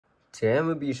Today I'm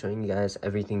going to be showing you guys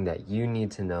everything that you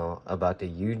need to know about the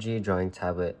UGEE Drawing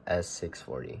Tablet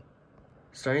S640.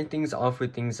 Starting things off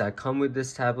with things that come with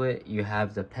this tablet, you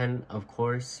have the pen, of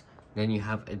course, then you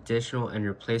have additional and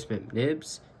replacement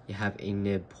nibs, you have a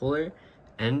nib puller,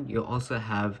 and you also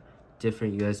have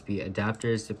different USB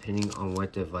adapters depending on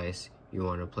what device you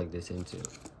want to plug this into.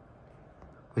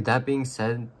 With that being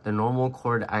said, the normal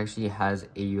cord actually has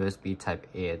a USB Type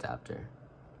A adapter.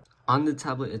 On the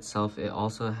tablet itself, it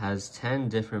also has 10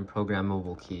 different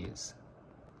programmable keys.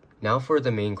 Now for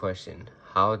the main question,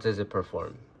 how does it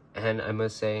perform? And I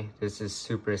must say, this is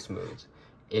super smooth.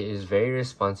 It is very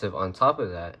responsive on top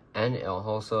of that, and it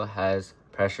also has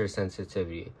pressure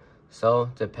sensitivity. So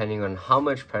depending on how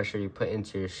much pressure you put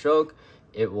into your stroke,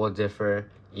 it will differ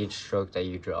each stroke that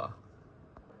you draw.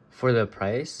 For the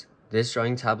price, this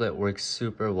drawing tablet works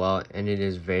super well and it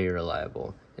is very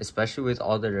reliable, especially with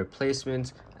all the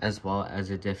replacements as well as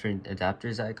the different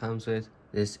adapters that it comes with.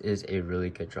 This is a really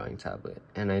good drawing tablet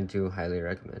and I do highly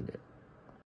recommend it.